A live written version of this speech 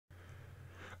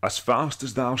As fast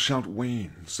as thou shalt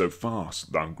wane, so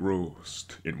fast thou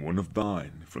grow'st in one of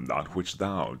thine from that which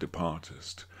thou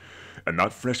departest, and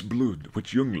that fresh blood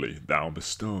which youngly thou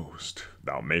bestow'st,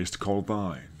 thou mayst call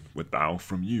thine, when thou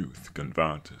from youth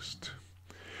convertest.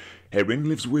 Herein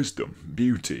lives wisdom,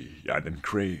 beauty, and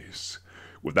increase;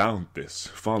 without this,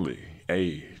 folly,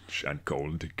 age, and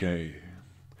cold decay.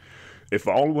 If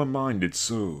all were minded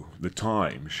so, the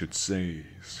time should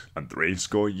seize, and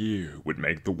threescore year would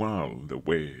make the world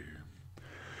away.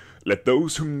 Let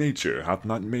those whom nature hath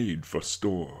not made for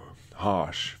store,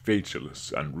 harsh,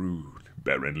 featureless, and rude,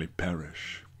 barrenly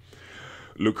perish.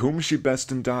 Look whom she best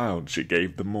endowed, she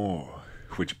gave the more,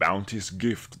 which bounteous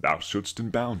gift thou shouldst in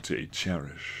bounty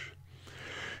cherish.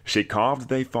 She carved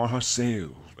they for her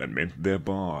sail, and mint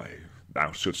thereby,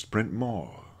 thou shouldst print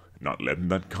more, not letting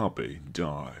that copy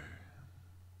die.